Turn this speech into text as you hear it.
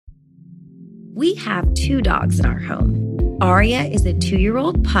We have 2 dogs in our home. Aria is a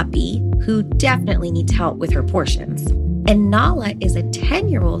 2-year-old puppy who definitely needs help with her portions. And Nala is a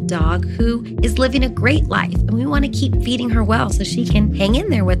 10-year-old dog who is living a great life, and we want to keep feeding her well so she can hang in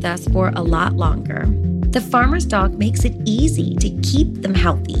there with us for a lot longer. The Farmer's Dog makes it easy to keep them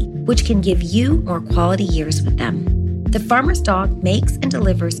healthy, which can give you more quality years with them. The Farmer's Dog makes and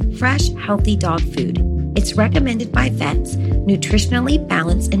delivers fresh, healthy dog food. It's recommended by vets, nutritionally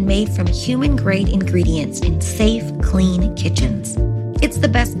balanced and made from human-grade ingredients in safe, clean kitchens. It's the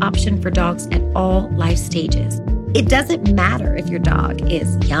best option for dogs at all life stages. It doesn't matter if your dog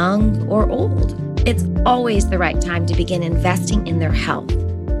is young or old. It's always the right time to begin investing in their health,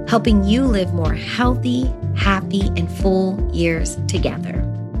 helping you live more healthy, happy, and full years together.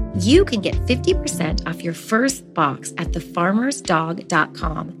 You can get 50% off your first box at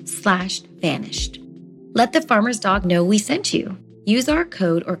thefarmersdog.com/vanished. Let the Farmer's Dog know we sent you. Use our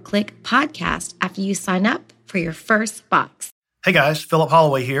code or click podcast after you sign up for your first box. Hey guys, Philip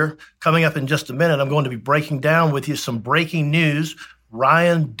Holloway here. Coming up in just a minute, I'm going to be breaking down with you some breaking news.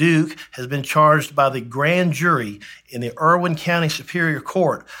 Ryan Duke has been charged by the grand jury in the Irwin County Superior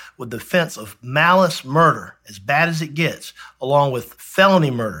Court with the offense of malice murder, as bad as it gets, along with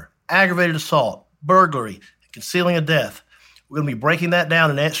felony murder, aggravated assault, burglary, and concealing a death. We're going to be breaking that down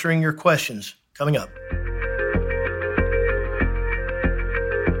and answering your questions coming up.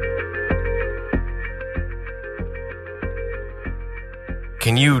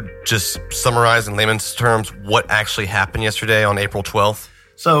 Can you just summarize in layman's terms what actually happened yesterday on April 12th?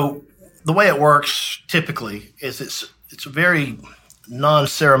 So the way it works typically is it's very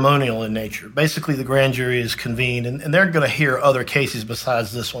non-ceremonial in nature. Basically, the grand jury is convened, and they're going to hear other cases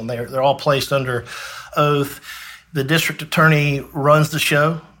besides this one. They're all placed under oath. The district attorney runs the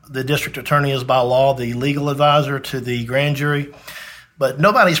show. The district attorney is by law the legal advisor to the grand jury. But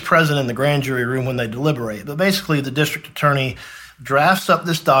nobody's present in the grand jury room when they deliberate. But basically, the district attorney drafts up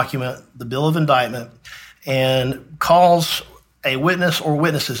this document, the bill of indictment, and calls a witness or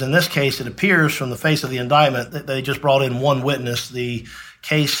witnesses. In this case, it appears from the face of the indictment that they just brought in one witness, the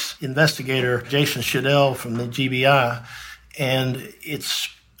case investigator, Jason Shadell from the GBI, and it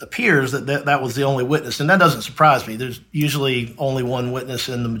appears that was the only witness. And that doesn't surprise me. There's usually only one witness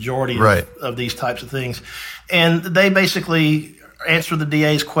in the majority of these types of things. And they basically answer the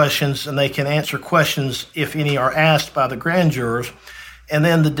DA's questions, and they can answer questions, if any, are asked by the grand jurors. And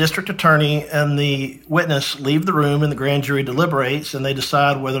then the district attorney and the witness leave the room, and the grand jury deliberates, and they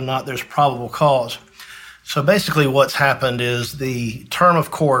decide whether or not there's probable cause. So basically what's happened is the term of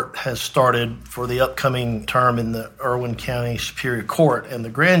court has started for the upcoming term in the Irwin County Superior Court, and the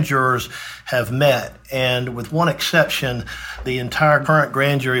grand jurors have met. And with one exception, the entire current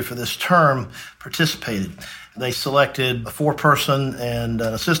grand jury for this term participated. They selected a 4-person and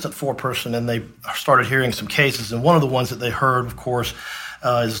an assistant 4-person, and they started hearing some cases. And one of the ones that they heard, of course,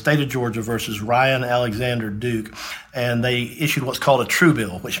 is the state of Georgia versus Ryan Alexander Duke. And they issued what's called a true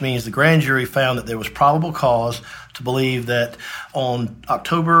bill, which means the grand jury found that there was probable cause to believe that on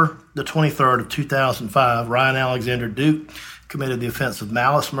October the 23rd of 2005, Ryan Alexander Duke committed the offense of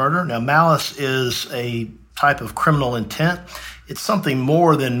malice murder. Now, malice is a type of criminal intent. It's something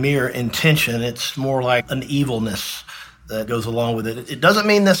more than mere intention. It's more like an evilness that goes along with it. It doesn't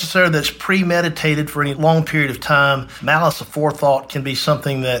mean necessarily that it's premeditated for any long period of time. Malice aforethought can be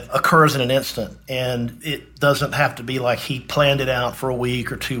something that occurs in an instant, and it doesn't have to be like he planned it out for a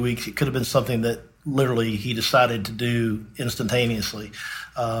week or 2 weeks. It could have been something that literally he decided to do instantaneously,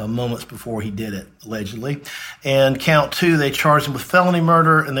 moments before he did it, allegedly. And count 2, they charged him with felony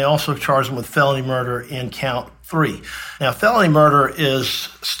murder, and they also charged him with felony murder in count 3. Now, felony murder is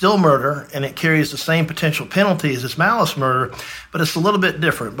still murder, and it carries the same potential penalties as malice murder, but it's a little bit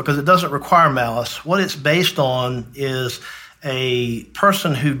different because it doesn't require malice. What it's based on is a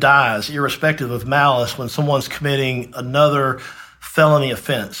person who dies, irrespective of malice, when someone's committing another felony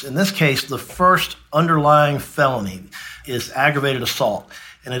offense. In this case, the first underlying felony is aggravated assault,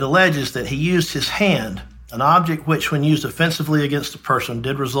 and it alleges that he used his hand, an object which, when used offensively against a person,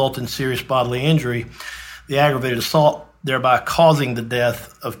 did result in serious bodily injury, the aggravated assault, thereby causing the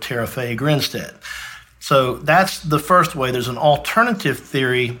death of Tara Faye Grinstead. So that's the first way. There's an alternative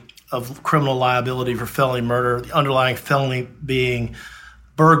theory of criminal liability for felony murder, the underlying felony being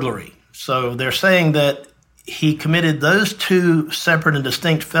burglary. So they're saying that he committed those 2 separate and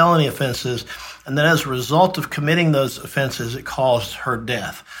distinct felony offenses, and that as a result of committing those offenses, it caused her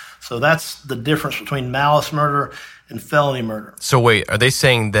death. So that's the difference between malice murder and felony murder. So wait, are they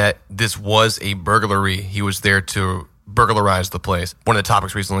saying that this was a burglary? He was there to burglarized the place. One of the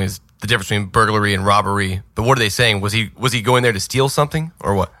topics recently is the difference between burglary and robbery. But what are they saying? Was he going there to steal something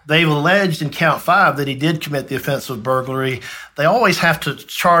or what? They've alleged in count 5 that he did commit the offense of burglary. They always have to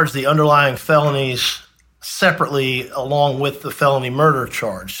charge the underlying felonies separately along with the felony murder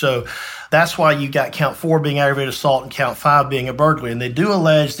charge. So that's why you got count 4 being aggravated assault and count 5 being a burglary. And they do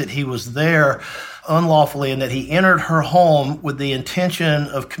allege that he was there unlawfully and that he entered her home with the intention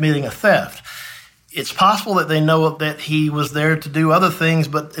of committing a theft. It's possible that they know that he was there to do other things,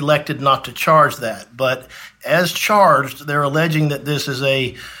 but elected not to charge that. But as charged, they're alleging that this is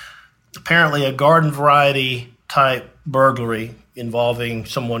apparently a garden variety type burglary involving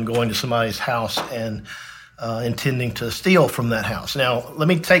someone going to somebody's house and intending to steal from that house. Now, let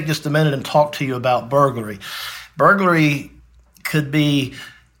me take just a minute and talk to you about burglary. Burglary could be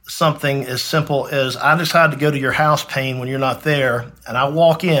something as simple as I decide to go to your house, Payne, when you're not there, and I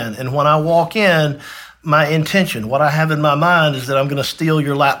walk in. And when I walk in, my intention, what I have in my mind is that I'm going to steal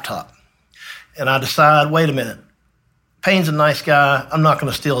your laptop. And I decide, wait a minute, Payne's a nice guy. I'm not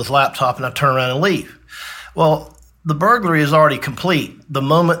going to steal his laptop, and I turn around and leave. Well, the burglary is already complete the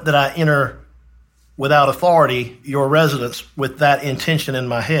moment that I enter without authority your residence with that intention in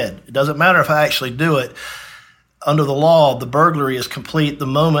my head. It doesn't matter if I actually do it. Under the law, the burglary is complete the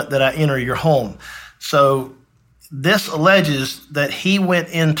moment that I enter your home. So this alleges that he went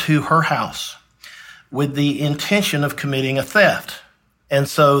into her house with the intention of committing a theft. And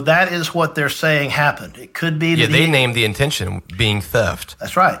so that is what they're saying happened. It could be... they named the intention being theft.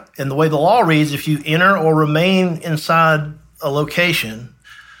 That's right. And the way the law reads, if you enter or remain inside a location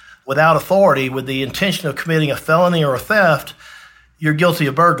without authority with the intention of committing a felony or a theft, you're guilty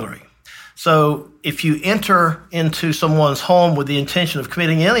of burglary. So if you enter into someone's home with the intention of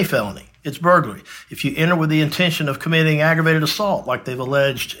committing any felony, it's burglary. If you enter with the intention of committing aggravated assault, like they've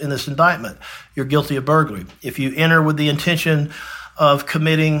alleged in this indictment, you're guilty of burglary. If you enter with the intention of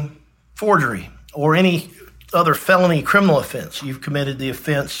committing forgery or any other felony criminal offense, you've committed the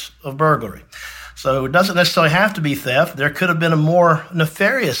offense of burglary. So it doesn't necessarily have to be theft. There could have been a more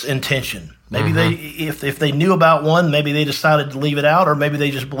nefarious intention. Maybe if they knew about one, maybe they decided to leave it out, or maybe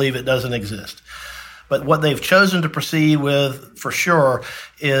they just believe it doesn't exist. But what they've chosen to proceed with, for sure,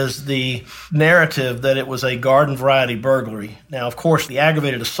 is the narrative that it was a garden variety burglary. Now, of course, the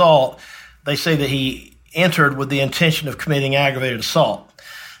aggravated assault, they say that he entered with the intention of committing aggravated assault.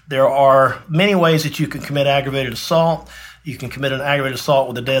 There are many ways that you can commit aggravated assault. You can commit an aggravated assault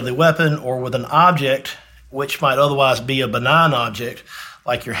with a deadly weapon or with an object which might otherwise be a benign object,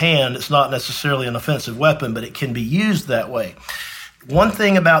 like your hand. It's not necessarily an offensive weapon, but it can be used that way. One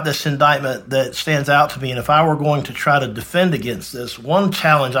thing about this indictment that stands out to me, and if I were going to try to defend against this, one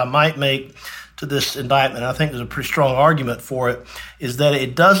challenge I might make to this indictment, and I think there's a pretty strong argument for it, is that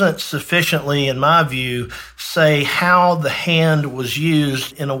it doesn't sufficiently, in my view, say how the hand was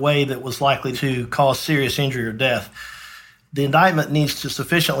used in a way that was likely to cause serious injury or death. The indictment needs to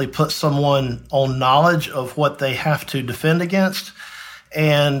sufficiently put someone on knowledge of what they have to defend against.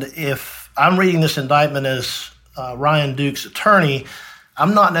 And if I'm reading this indictment as Ryan Duke's attorney,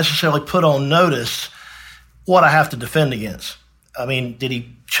 I'm not necessarily put on notice what I have to defend against. I mean, did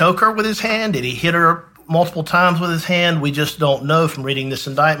he choke her with his hand? Did he hit her multiple times with his hand? We just don't know from reading this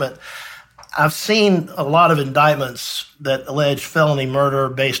indictment. I've seen a lot of indictments that allege felony murder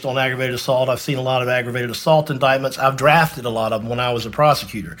based on aggravated assault. I've seen a lot of aggravated assault indictments. I've drafted a lot of them when I was a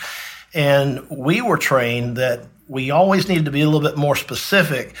prosecutor. And we were trained that we always needed to be a little bit more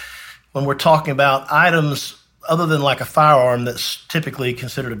specific when we're talking about items other than like a firearm that's typically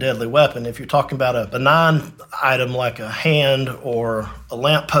considered a deadly weapon. If you're talking about a benign item like a hand or a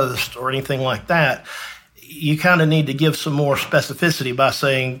lamppost or anything like that, you kind of need to give some more specificity by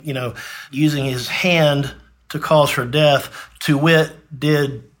saying, using his hand to cause her death, to wit,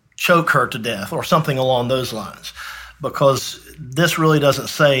 did choke her to death or something along those lines, because this really doesn't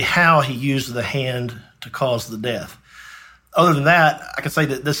say how he used the hand to cause the death. Other than that, I can say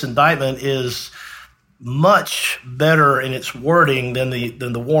that this indictment is much better in its wording than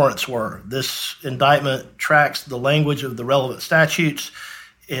the warrants were. This indictment tracks the language of the relevant statutes.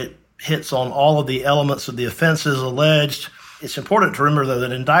 It hits on all of the elements of the offenses alleged. It's important to remember, though,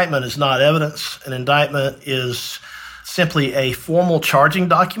 that an indictment is not evidence. An indictment is simply a formal charging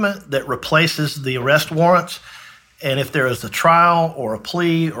document that replaces the arrest warrants. And if there is a trial or a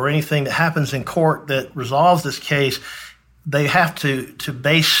plea or anything that happens in court that resolves this case, they have to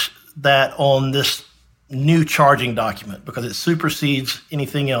base that on this new charging document because it supersedes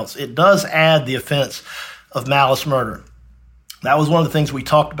anything else. It does add the offense of malice murder. That was one of the things we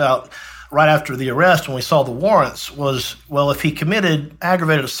talked about right after the arrest when we saw the warrants was, well, if he committed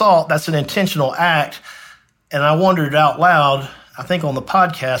aggravated assault, that's an intentional act And I wondered out loud, I think on the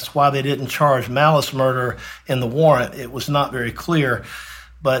podcast, why they didn't charge malice murder in the warrant. It was not very clear,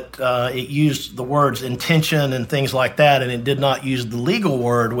 but it used the words intention and things like that, and it did not use the legal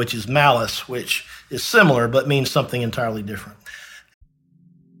word, which is malice, which is similar but means something entirely different.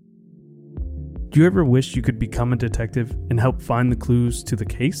 Do you ever wish you could become a detective and help find the clues to the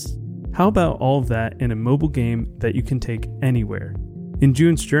case? How about all of that in a mobile game that you can take anywhere? In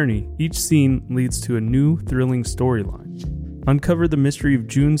June's Journey, each scene leads to a new, thrilling storyline. Uncover the mystery of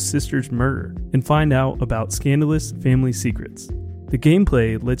June's sister's murder and find out about scandalous family secrets. The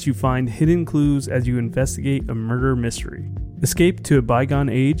gameplay lets you find hidden clues as you investigate a murder mystery. Escape to a bygone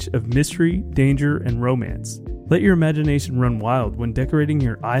age of mystery, danger, and romance. Let your imagination run wild when decorating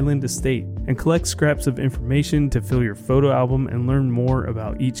your island estate and collect scraps of information to fill your photo album and learn more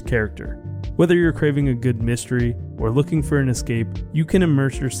about each character. Whether you're craving a good mystery or looking for an escape, you can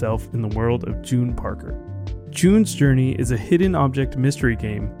immerse yourself in the world of June Parker. June's Journey is a hidden object mystery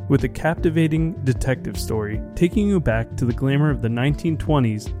game with a captivating detective story taking you back to the glamour of the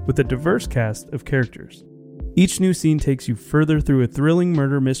 1920s with a diverse cast of characters. Each new scene takes you further through a thrilling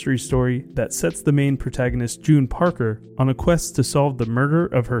murder mystery story that sets the main protagonist, June Parker, on a quest to solve the murder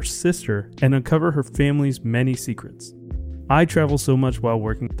of her sister and uncover her family's many secrets. I travel so much while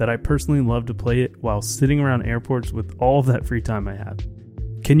working that I personally love to play it while sitting around airports with all of that free time I have.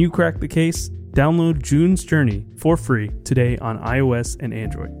 Can you crack the case? Download June's Journey for free today on iOS and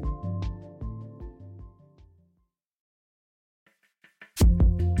Android.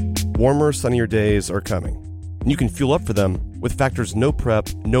 Warmer, sunnier days are coming, and you can fuel up for them with Factor's no prep,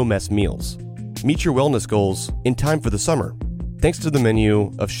 no mess meals. Meet your wellness goals in time for the summer, thanks to the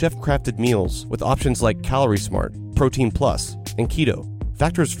menu of chef-crafted meals with options like Calorie Smart, Protein Plus, and Keto.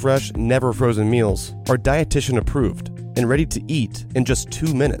 Factor's fresh, never frozen meals are dietitian approved and ready to eat in just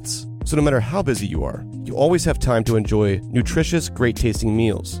 2 minutes. So no matter how busy you are, you always have time to enjoy nutritious, great-tasting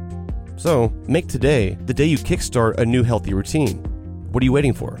meals. So make today the day you kickstart a new healthy routine. What are you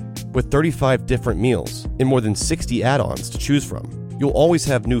waiting for? With 35 different meals and more than 60 add-ons to choose from, you'll always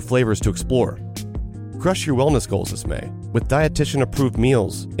have new flavors to explore. Crush your wellness goals this May with dietitian-approved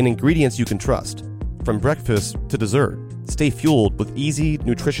meals and ingredients you can trust. From breakfast to dessert, stay fueled with easy,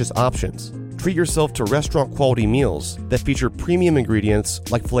 nutritious options. Treat yourself to restaurant-quality meals that feature premium ingredients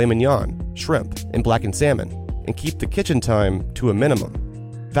like filet mignon, shrimp, and blackened salmon, and keep the kitchen time to a minimum.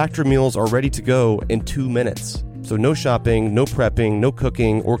 Factor meals are ready to go in 2 minutes, so no shopping, no prepping, no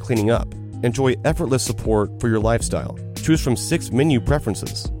cooking, or cleaning up. Enjoy effortless support for your lifestyle. Choose from 6 menu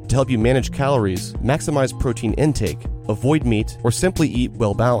preferences to help you manage calories, maximize protein intake, avoid meat, or simply eat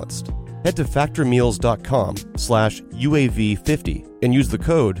well-balanced. Head to factormeals.com/UAV50 and use the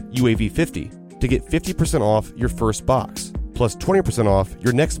code UAV50 to get 50% off your first box, plus 20% off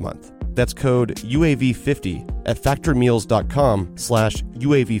your next month. That's code UAV50 at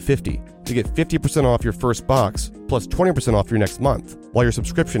factormeals.com/UAV50 to get 50% off your first box, plus 20% off your next month while your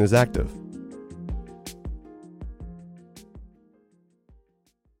subscription is active.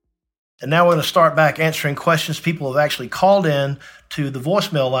 And now we're going to start back answering questions people have actually called in to the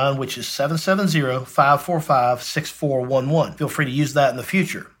voicemail line, which is 770-545-6411. Feel free to use that in the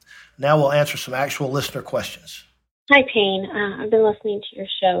future. Now we'll answer some actual listener questions. Hi, Payne. I've been listening to your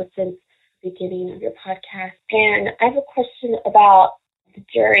show since the beginning of your podcast, and I have a question about the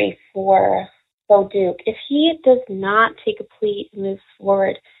jury for Bo Duke. If he does not take a plea and moves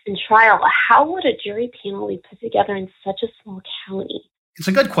forward in trial, how would a jury panel be put together in such a small county? It's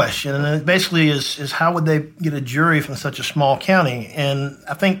a good question, and it basically is how would they get a jury from such a small county? And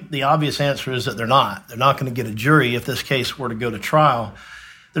I think the obvious answer is that they're not. They're not going to get a jury if this case were to go to trial.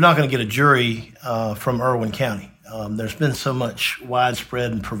 They're not going to get a jury from Irwin County. There's been so much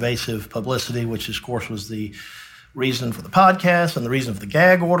widespread and pervasive publicity, which of course was the reason for the podcast and the reason for the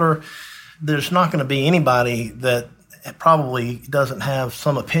gag order. There's not going to be anybody that probably doesn't have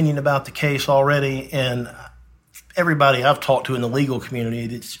some opinion about the case already, and everybody I've talked to in the legal community,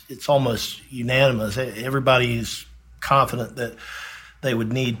 it's almost unanimous. Everybody is confident that they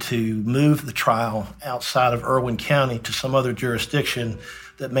would need to move the trial outside of Irwin County to some other jurisdiction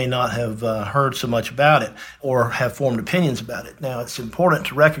that may not have heard so much about it or have formed opinions about it. Now, it's important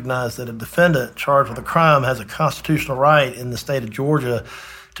to recognize that a defendant charged with a crime has a constitutional right in the state of Georgia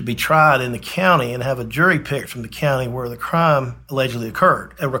to be tried in the county and have a jury picked from the county where the crime allegedly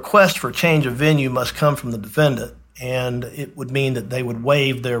occurred. A request for change of venue must come from the defendant, and it would mean that they would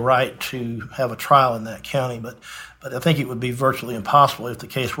waive their right to have a trial in that county. But I think it would be virtually impossible if the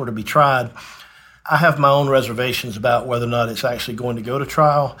case were to be tried. I have my own reservations about whether or not it's actually going to go to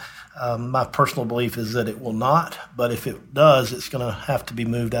trial. My personal belief is that it will not, but if it does, it's going to have to be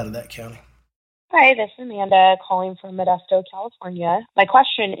moved out of that county. Hi, this is Amanda calling from Modesto, California. My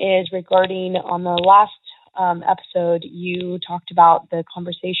question is regarding on the last episode, you talked about the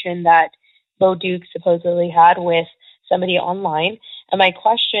conversation that Bo Duke supposedly had with somebody online. And my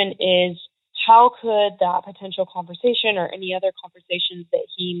question is, how could that potential conversation or any other conversations that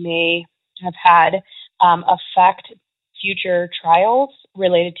he may have had affect future trials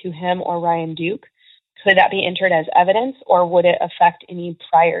related to him or Ryan Duke? Could that be entered as evidence, or would it affect any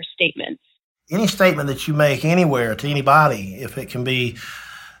prior statements? Any statement that you make anywhere to anybody, if it can be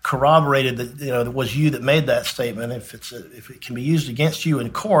corroborated that it was you that made that statement, if it can be used against you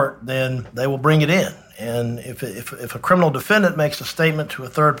in court, then they will bring it in. And if a criminal defendant makes a statement to a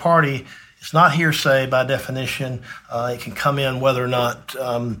third party, it's not hearsay by definition. It can come in whether or not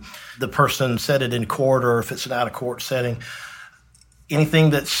the person said it in court or if it's an out-of-court setting. Anything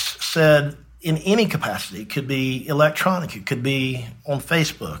that's said in any capacity. It could be electronic. It could be on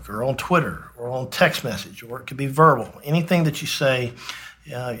Facebook or on Twitter or on text message, or it could be verbal. Anything that you say,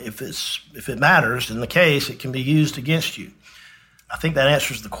 if it matters in the case, it can be used against you. I think that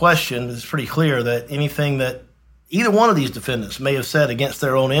answers the question. It's pretty clear that anything that either one of these defendants may have said against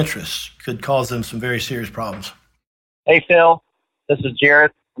their own interests could cause them some very serious problems. Hey, Phil. This is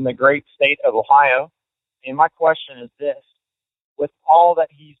Jared from the great state of Ohio. And my question is this. With all that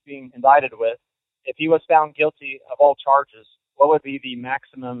he's being indicted with, if he was found guilty of all charges, what would be the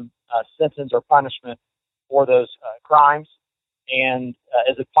maximum sentence or punishment for those crimes? And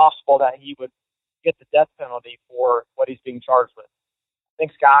is it possible that he would get the death penalty for what he's being charged with?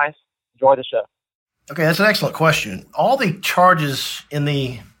 Thanks, guys. Enjoy the show. Okay, that's an excellent question. All the charges in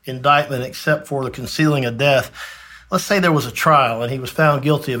the indictment, except for the concealing of death, let's say there was a trial and he was found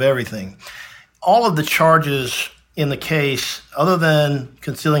guilty of everything. All of the charges in the case, other than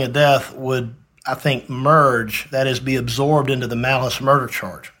concealing a death, would, I think, merge, that is, be absorbed into the malice murder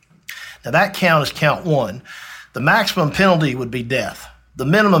charge. Now, that count is count one. The maximum penalty would be death. The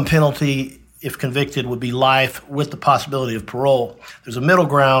minimum penalty, if convicted, would be life with the possibility of parole. There's a middle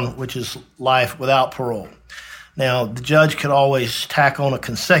ground, which is life without parole. Now, the judge could always tack on a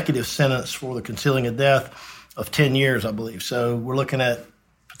consecutive sentence for the concealing of death of 10 years, I believe. So we're looking at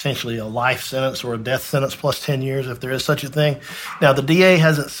potentially a life sentence or a death sentence plus 10 years if there is such a thing. Now, the DA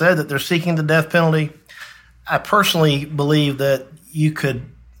hasn't said that they're seeking the death penalty. I personally believe that you could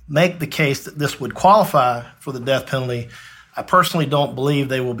make the case that this would qualify for the death penalty. I personally don't believe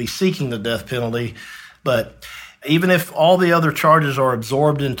they will be seeking the death penalty, but even if all the other charges are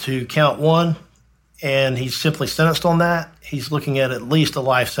absorbed into count one and he's simply sentenced on that, he's looking at least a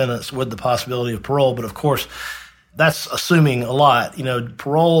life sentence with the possibility of parole. But of course, that's assuming a lot.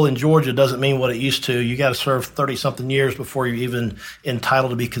 Parole in Georgia doesn't mean what it used to. You got to serve 30-something years before you're even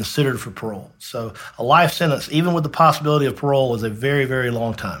entitled to be considered for parole. So a life sentence, even with the possibility of parole, is a very, very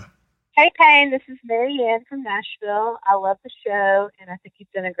long time. Hey, Payne, this is Mary Ann from Nashville. I love the show, and I think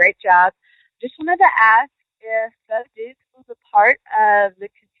you've done a great job. Just wanted to ask if Bo Duke was a part of the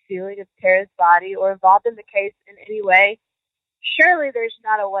concealing of Tara's body or involved in the case in any way. Surely there's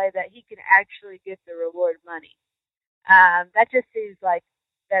not a way that he can actually get the reward money. That just seems like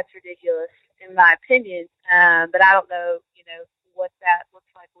that's ridiculous in my opinion. But I don't know, what that looks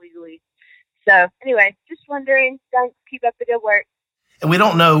like legally. So anyway, just wondering, thanks, keep up the good work. And we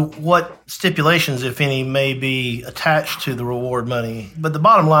don't know what stipulations, if any, may be attached to the reward money. But the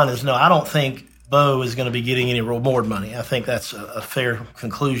bottom line is, no, I don't think Bo is going to be getting any reward money. I think that's a fair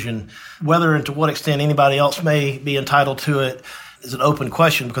conclusion. Whether and to what extent anybody else may be entitled to it is an open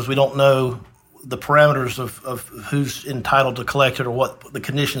question because we don't know the parameters of who's entitled to collect it or what the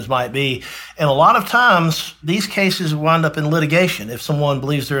conditions might be. And a lot of times, these cases wind up in litigation. If someone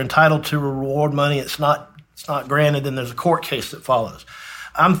believes they're entitled to reward money, it's not granted, then there's a court case that follows.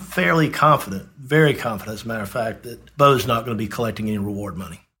 I'm fairly confident, very confident, as a matter of fact, that Bo's not going to be collecting any reward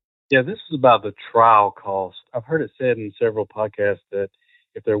money. Yeah, this is about the trial cost. I've heard it said in several podcasts that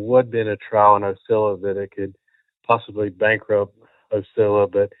if there would have been a trial in Ocilla, that it could possibly bankrupt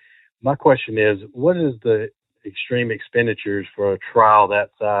Ocilla. But my question is, what is the extreme expenditures for a trial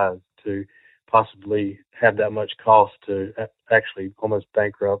that size to possibly have that much cost to actually almost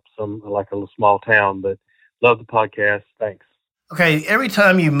bankrupt like a small town? But love the podcast. Thanks. Okay, every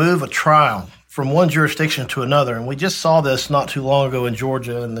time you move a trial from one jurisdiction to another, and we just saw this not too long ago in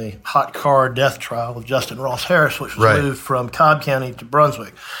Georgia in the hot car death trial of Justin Ross Harris, which was moved from Cobb County to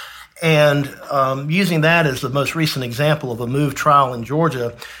Brunswick. And using that as the most recent example of a moved trial in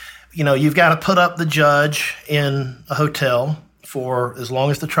Georgia, you've got to put up the judge in a hotel for as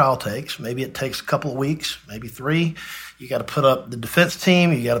long as the trial takes. Maybe it takes a couple of weeks, maybe 3. You got to put up the defense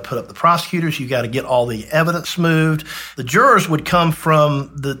team. You got to put up the prosecutors. You got to get all the evidence moved. The jurors would come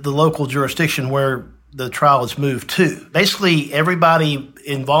from the local jurisdiction where the trial is moved to. Basically, everybody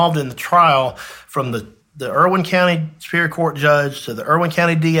involved in the trial, from the Irwin County Superior Court judge to the Irwin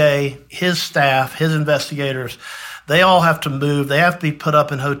County DA, his staff, his investigators, they all have to move. They have to be put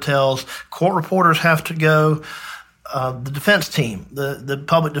up in hotels. Court reporters have to go. The defense team, the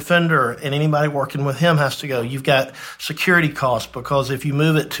public defender, and anybody working with him has to go. You've got security costs, because if you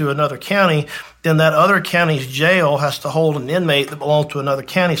move it to another county, then that other county's jail has to hold an inmate that belongs to another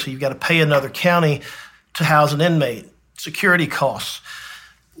county. So you've got to pay another county to house an inmate. Security costs.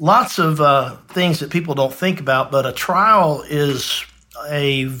 Lots of things that people don't think about, but a trial is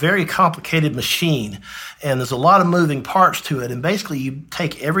a very complicated machine, and there's a lot of moving parts to it. And basically, you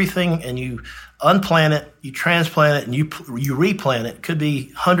take everything and you unplan it, you transplant it, and you replant it. It could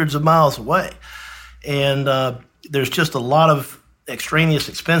be hundreds of miles away. And there's just a lot of extraneous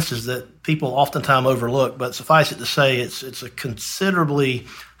expenses that people oftentimes overlook. But suffice it to say, it's a considerably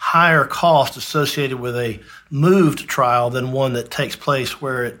higher cost associated with a moved trial than one that takes place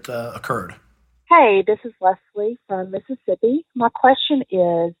where it occurred. Hey, this is Leslie from Mississippi. My question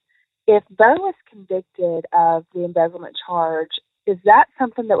is, if Bo was convicted of the embezzlement charge, is that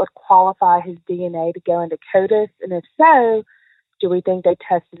something that would qualify his DNA to go into CODIS? And if so, do we think they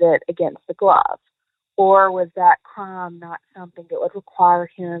tested it against the glove? Or was that crime not something that would require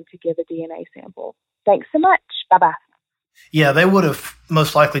him to give a DNA sample? Thanks so much. Bye-bye. Yeah, they would have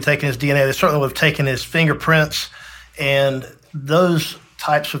most likely taken his DNA. They certainly would have taken his fingerprints, and those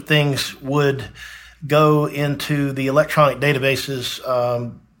types of things would go into the electronic databases,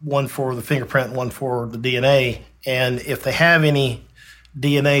 one for the fingerprint, one for the DNA. And if they have any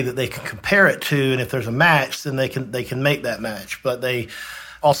DNA that they can compare it to, and if there's a match, then they can make that match. But they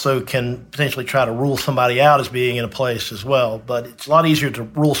also can potentially try to rule somebody out as being in a place as well. But it's a lot easier to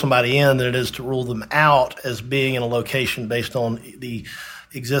rule somebody in than it is to rule them out as being in a location based on the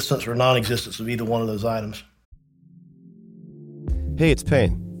existence or non-existence of either one of those items. Hey, it's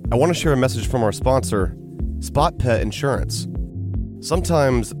Payne. I want to share a message from our sponsor, Spot Pet Insurance.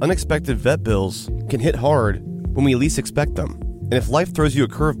 Sometimes unexpected vet bills can hit hard when we least expect them. And if life throws you a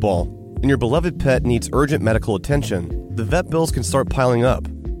curveball and your beloved pet needs urgent medical attention, the vet bills can start piling up.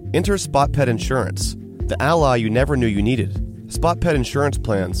 Enter Spot Pet Insurance, the ally you never knew you needed. Spot Pet Insurance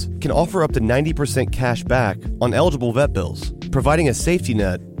plans can offer up to 90% cash back on eligible vet bills, providing a safety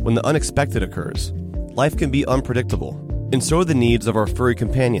net when the unexpected occurs. Life can be unpredictable, and so are the needs of our furry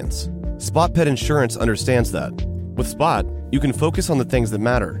companions. Spot Pet Insurance understands that. With Spot, you can focus on the things that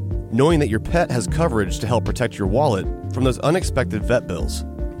matter, knowing that your pet has coverage to help protect your wallet from those unexpected vet bills.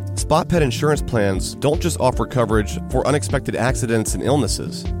 Spot Pet Insurance plans don't just offer coverage for unexpected accidents and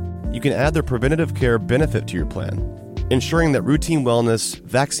illnesses. You can add their preventative care benefit to your plan, ensuring that routine wellness,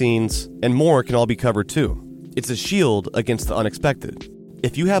 vaccines, and more can all be covered too. It's a shield against the unexpected.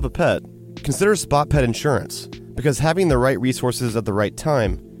 If you have a pet, consider Spot Pet Insurance, because having the right resources at the right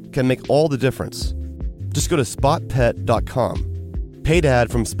time can make all the difference. Just go to spotpet.com. Paid ad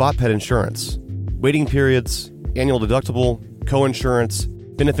from Spot Pet Insurance. Waiting periods, annual deductible, co-insurance,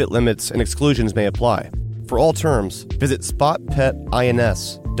 benefit limits, and exclusions may apply. For all terms, visit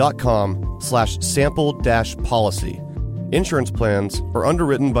spotpetins.com/sample-policy. Insurance plans are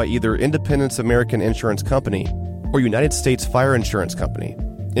underwritten by either Independence American Insurance Company or United States Fire Insurance Company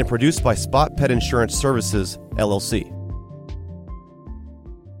and produced by Spot Pet Insurance Services, LLC.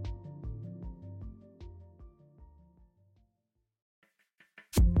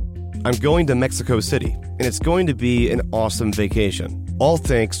 I'm going to Mexico City, and it's going to be an awesome vacation, all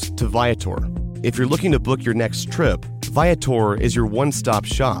thanks to Viator. If you're looking to book your next trip, Viator is your one-stop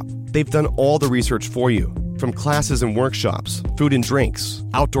shop. They've done all the research for you, from classes and workshops, food and drinks,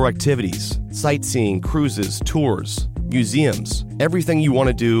 outdoor activities, sightseeing, cruises, tours, museums. Everything you want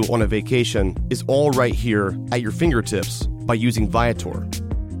to do on a vacation is all right here at your fingertips by using Viator.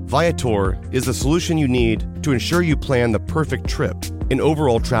 Viator is the solution you need to ensure you plan the perfect trip and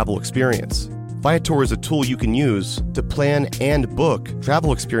overall travel experience. Viator is a tool you can use to plan and book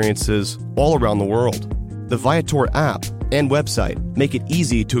travel experiences all around the world. The Viator app and website make it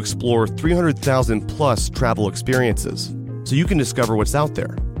easy to explore 300,000 plus travel experiences, so you can discover what's out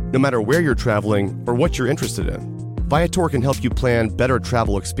there, no matter where you're traveling or what you're interested in. Viator can help you plan better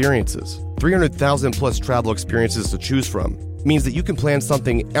travel experiences. 300,000 plus travel experiences to choose from means that you can plan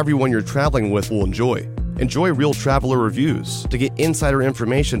something everyone you're traveling with will enjoy. Enjoy real traveler reviews to get insider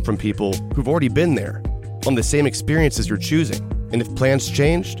information from people who've already been there on the same experiences you're choosing. And if plans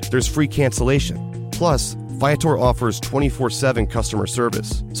changed, there's free cancellation. Plus, Viator offers 24/7 customer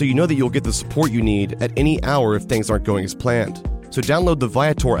service, so you know that you'll get the support you need at any hour if things aren't going as planned. So download the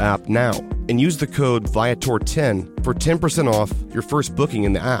Viator app now and use the code Viator10 for 10% off your first booking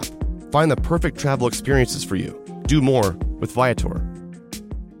in the app. Find the perfect travel experiences for you. Do more with Viator.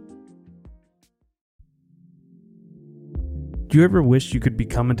 Do you ever wish you could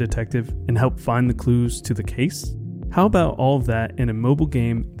become a detective and help find the clues to the case? How about all of that in a mobile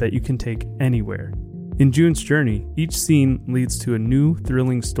game that you can take anywhere? In June's Journey, each scene leads to a new,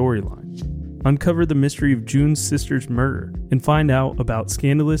 thrilling storyline. Uncover the mystery of June's sister's murder and find out about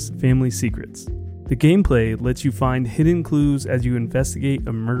scandalous family secrets. The gameplay lets you find hidden clues as you investigate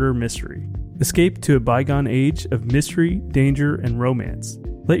a murder mystery. Escape to a bygone age of mystery, danger, and romance.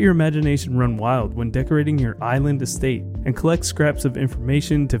 Let your imagination run wild when decorating your island estate and collect scraps of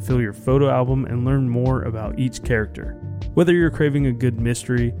information to fill your photo album and learn more about each character. Whether you're craving a good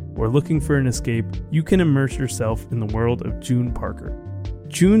mystery or looking for an escape, you can immerse yourself in the world of June Parker.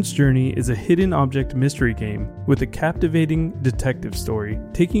 June's Journey is a hidden object mystery game with a captivating detective story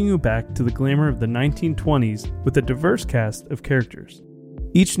taking you back to the glamour of the 1920s with a diverse cast of characters.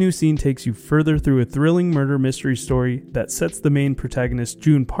 Each new scene takes you further through a thrilling murder mystery story that sets the main protagonist,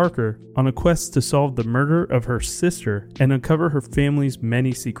 June Parker, on a quest to solve the murder of her sister and uncover her family's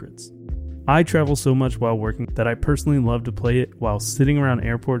many secrets. I travel so much while working that I personally love to play it while sitting around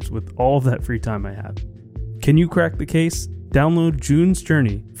airports with all of that free time I have. Can you crack the case? Download June's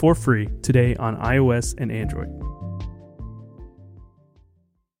Journey for free today on iOS and Android.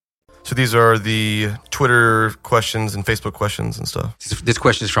 So these are the Twitter questions and Facebook questions and stuff. This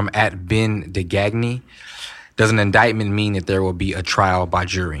question is from @Ben_DeGagny. Does an indictment mean that there will be a trial by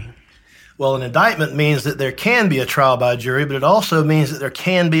jury? Well, an indictment means that there can be a trial by jury, but it also means that there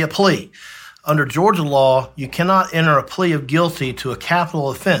can be a plea. Under Georgia law, you cannot enter a plea of guilty to a capital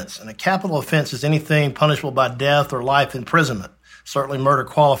offense, and a capital offense is anything punishable by death or life imprisonment. Certainly murder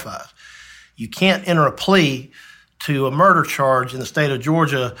qualifies. You can't enter a plea to a murder charge in the state of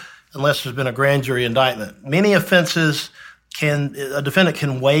Georgia unless there's been a grand jury indictment. Many offenses a defendant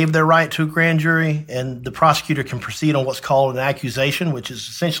can waive their right to a grand jury, and the prosecutor can proceed on what's called an accusation, which is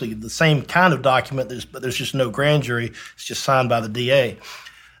essentially the same kind of document, but there's just no grand jury. It's just signed by the DA.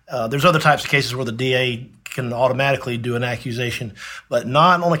 There's other types of cases where the DA can automatically do an accusation, but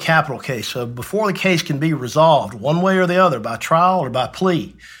not on a capital case. So before the case can be resolved one way or the other, by trial or by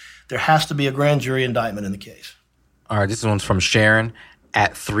plea, there has to be a grand jury indictment in the case. All right, this one's from Sharon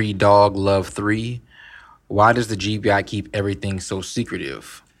 @3DogLove3. Why does the GBI keep everything so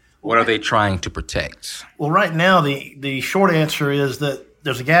secretive? What are they trying to protect? Well, right now, the short answer is that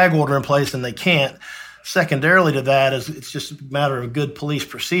there's a gag order in place and they can't. Secondarily to that is it's just a matter of good police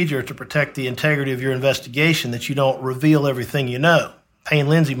procedure to protect the integrity of your investigation, that you don't reveal everything you know. Payne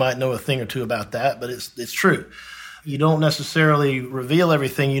Lindsay might know a thing or two about that, but it's true. You don't necessarily reveal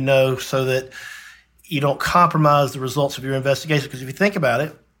everything you know so that you don't compromise the results of your investigation. Because if you think about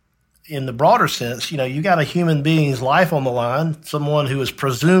it, in the broader sense, you got a human being's life on the line, someone who is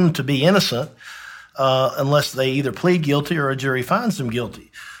presumed to be innocent, unless they either plead guilty or a jury finds them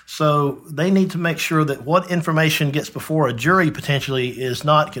guilty. So they need to make sure that what information gets before a jury potentially is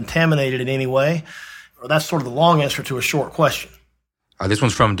not contaminated in any way. That's sort of the long answer to a short question. This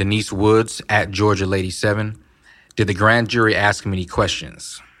one's from Denise Woods @GeorgiaLady7. Did the grand jury ask him any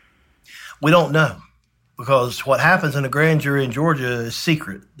questions? We don't know, because what happens in a grand jury in Georgia is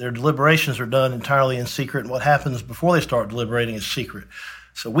secret. Their deliberations are done entirely in secret, and what happens before they start deliberating is secret.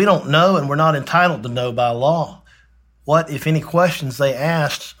 So we don't know, and we're not entitled to know by law what, if any, questions they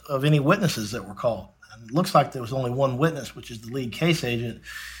asked of any witnesses that were called. And it looks like there was only one witness, which is the lead case agent.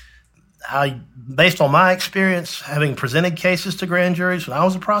 Based on my experience, having presented cases to grand juries when I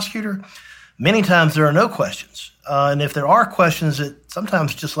was a prosecutor, many times there are no questions. And if there are questions, it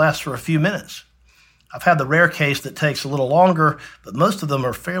sometimes just lasts for a few minutes. I've had the rare case that takes a little longer, but most of them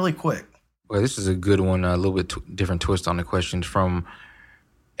are fairly quick. Well, this is a good one, a little bit different twist on the questions from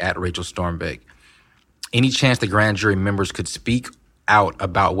 @Rachel Stormbeck. Any chance the grand jury members could speak out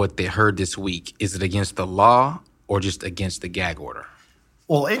about what they heard this week? Is it against the law or just against the gag order?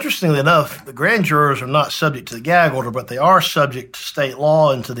 Well, interestingly enough, the grand jurors are not subject to the gag order, but they are subject to state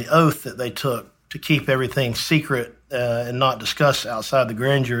law and to the oath that they took to keep everything secret and not discuss outside the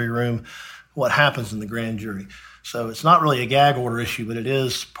grand jury room what happens in the grand jury. So it's not really a gag order issue, but it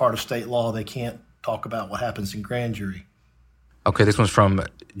is part of state law. They can't talk about what happens in grand jury. Okay, this one's from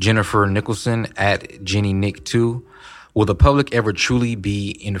Jennifer Nicholson @JennyNick2. Will the public ever truly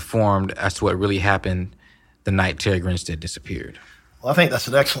be informed as to what really happened the night Terry Grinstead disappeared? Well, I think that's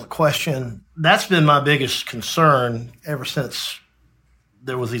an excellent question. That's been my biggest concern ever since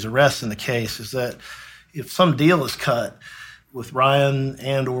there was these arrests in the case, is that if some deal is cut with Ryan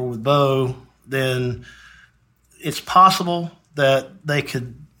and or with Bo, then it's possible that they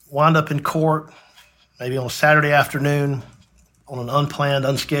could wind up in court maybe on a Saturday afternoon on an unplanned,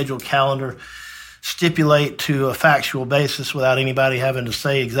 unscheduled calendar, stipulate to a factual basis without anybody having to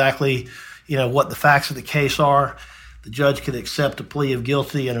say exactly, what the facts of the case are. The judge could accept a plea of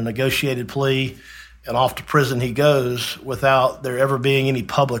guilty and a negotiated plea, and off to prison he goes without there ever being any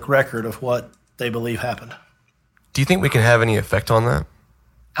public record of what they believe happened. Do you think we can have any effect on that?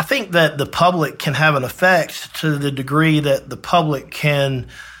 I think that the public can have an effect to the degree that the public can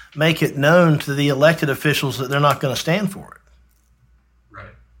make it known to the elected officials that they're not going to stand for it.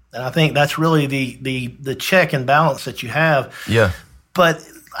 Right. And I think that's really the check and balance that you have. Yeah. But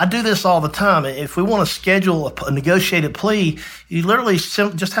I do this all the time. If we want to schedule a negotiated plea, you literally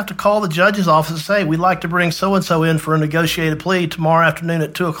just have to call the judge's office and say, we'd like to bring so-and-so in for a negotiated plea tomorrow afternoon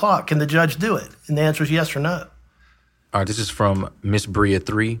at 2 o'clock. Can the judge do it? And the answer is yes or no. All right, this is from Miss Bria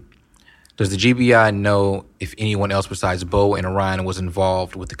 3. Does the GBI know if anyone else besides Bo and Ryan was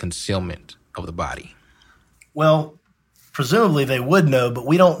involved with the concealment of the body? Well, presumably they would know, but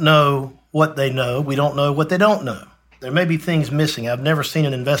we don't know what they know. We don't know what they don't know. There may be things missing. I've never seen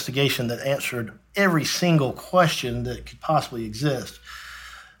an investigation that answered every single question that could possibly exist.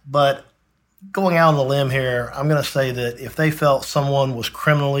 But going out on a limb here, I'm going to say that if they felt someone was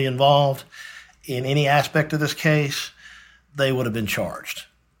criminally involved in any aspect of this case, they would have been charged.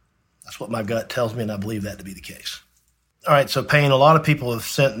 That's what my gut tells me, and I believe that to be the case. All right, so Payne, a lot of people have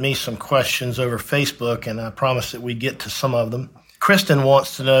sent me some questions over Facebook, and I promised that we'd get to some of them. Kristen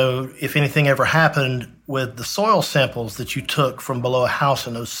wants to know if anything ever happened with the soil samples that you took from below a house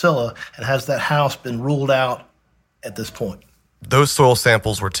in Ocilla, and has that house been ruled out at this point? Those soil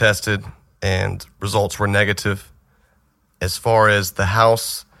samples were tested, and results were negative. As far as the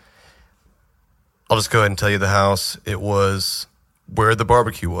house, I'll just go ahead and tell you the house. It was where the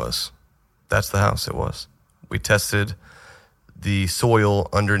barbecue was. That's the house it was. We tested the soil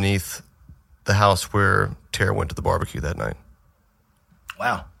underneath the house where Tara went to the barbecue that night.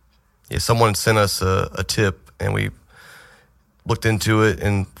 Wow. Yeah, someone sent us a tip, and we looked into it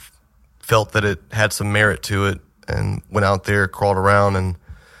and felt that it had some merit to it, and went out there, crawled around, and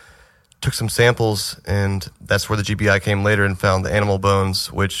took some samples, and that's where the GBI came later and found the animal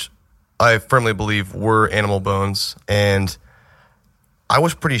bones, which I firmly believe were animal bones. And I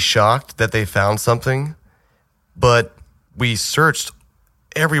was pretty shocked that they found something, but we searched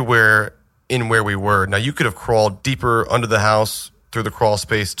everywhere in where we were. Now, you could have crawled deeper under the house through the crawl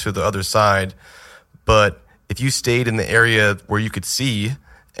space to the other side, but if you stayed in the area where you could see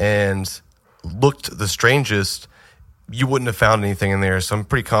and looked the strangest, you wouldn't have found anything in there. So I'm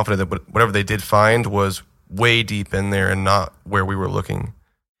pretty confident that whatever they did find was way deep in there and not where we were looking.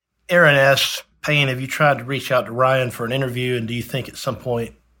 Aaron asks, Payne, have you tried to reach out to Ryan for an interview, and do you think at some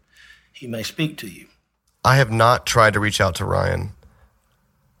point he may speak to you? I have not tried to reach out to Ryan.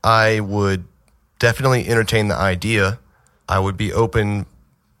 I would definitely entertain the idea. I would be open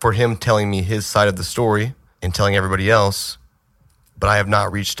for him telling me his side of the story and telling everybody else, but I have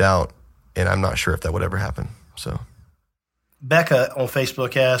not reached out, and I'm not sure if that would ever happen. So, Becca on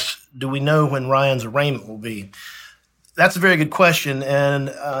Facebook asks, do we know when Ryan's arraignment will be? That's a very good question, and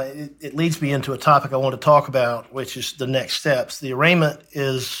it leads me into a topic I want to talk about, which is the next steps. The arraignment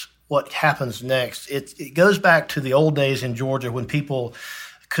is what happens next. It goes back to the old days in Georgia when people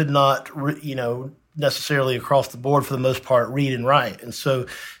could not, necessarily across the board for the most part, read and write. And so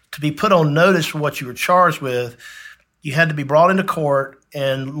to be put on notice for what you were charged with, you had to be brought into court,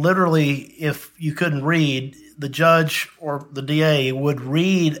 and literally if you couldn't read, the judge or the DA would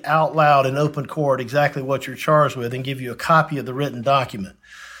read out loud in open court exactly what you're charged with and give you a copy of the written document.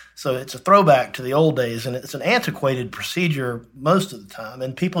 So it's a throwback to the old days, and it's an antiquated procedure most of the time.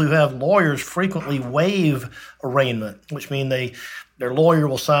 And people who have lawyers frequently waive arraignment, which means their lawyer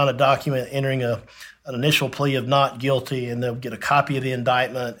will sign a document entering an initial plea of not guilty, and they'll get a copy of the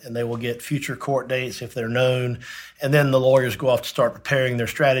indictment, and they will get future court dates if they're known. And then the lawyers go off to start preparing their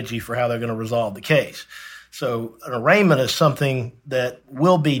strategy for how they're going to resolve the case. So an arraignment is something that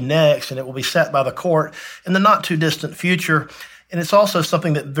will be next, and it will be set by the court in the not too distant future. And it's also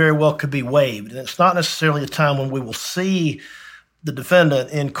something that very well could be waived. And it's not necessarily a time when we will see the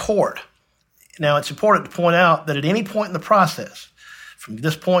defendant in court. Now, it's important to point out that at any point in the process, from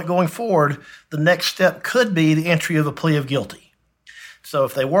this point going forward, the next step could be the entry of a plea of guilty. So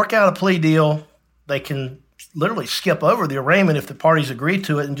if they work out a plea deal, they can literally skip over the arraignment if the parties agree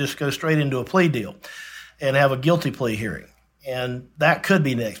to it and just go straight into a plea deal and have a guilty plea hearing. And that could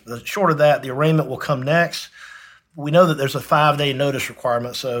be next. But short of that, the arraignment will come next. We know that there's a 5-day notice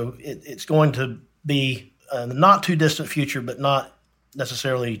requirement, so it's going to be in the not too distant future, but not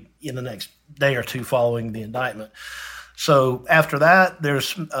necessarily in the next day or two following the indictment. So after that,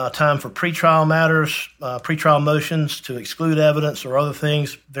 there's time for pretrial matters, pretrial motions to exclude evidence or other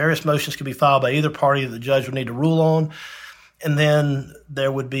things. Various motions can be filed by either party that the judge would need to rule on. And then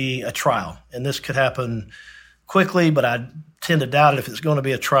there would be a trial. And this could happen quickly, but I tend to doubt it. If it's going to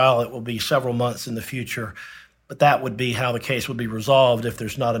be a trial, it will be several months in the future. But that would be how the case would be resolved if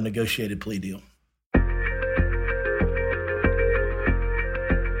there's not a negotiated plea deal.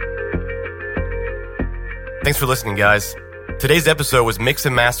 Thanks for listening, guys. Today's episode was mixed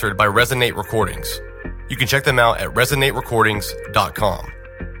and mastered by Resonate Recordings. You can check them out at resonaterecordings.com.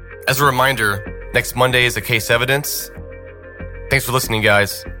 As a reminder, next Monday is the case evidence. Thanks for listening,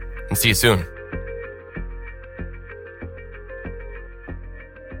 guys, and see you soon.